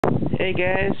Hey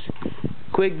guys,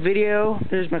 quick video.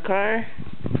 There's my car.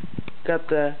 Got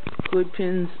the hood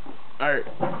pins,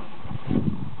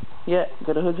 yeah,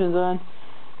 got the hood pins on.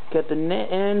 Got the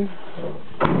net in.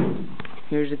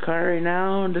 Here's the car right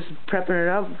now. Just prepping it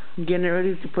up, getting it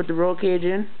ready to put the roll cage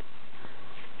in.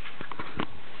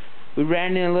 We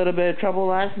ran in a little bit of trouble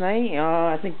last night.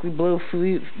 I think we blew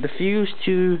the fuse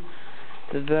to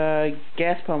the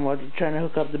gas pump while trying to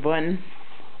hook up the button.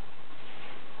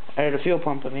 Or the fuel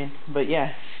pump, I mean. But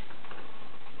yeah,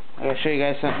 I gotta show you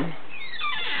guys something.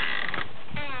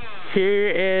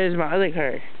 Here is my other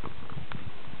car.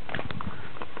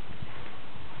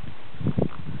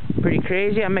 Pretty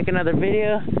crazy. I'll make another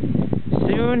video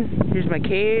soon. Here's my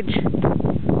cage.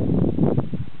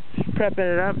 Just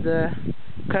prepping it up to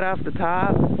cut off the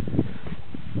top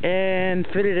and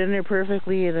fit it in there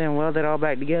perfectly, and then weld it all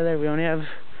back together. We only have,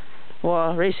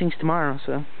 well, racing's tomorrow,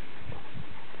 so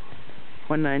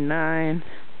 199,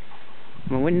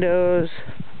 my windows,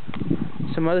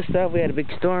 some other stuff. We had a big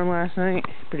storm last night,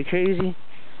 pretty crazy.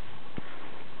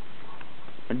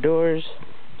 My doors,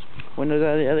 windows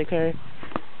out of the other car.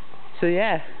 So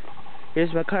yeah,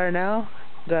 here's my car now.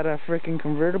 Got a freaking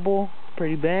convertible,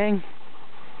 pretty bang.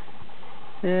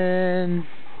 And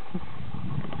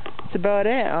that's about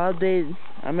it.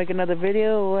 I'll make another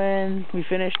video when we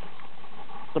finish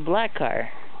the black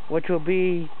car, which will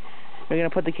be, we're gonna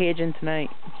put the cage in tonight.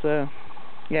 So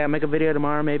yeah, I'll make a video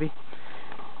tomorrow maybe,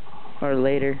 or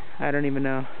later, I don't even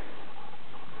know.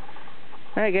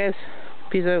 Alright guys,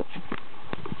 peace out.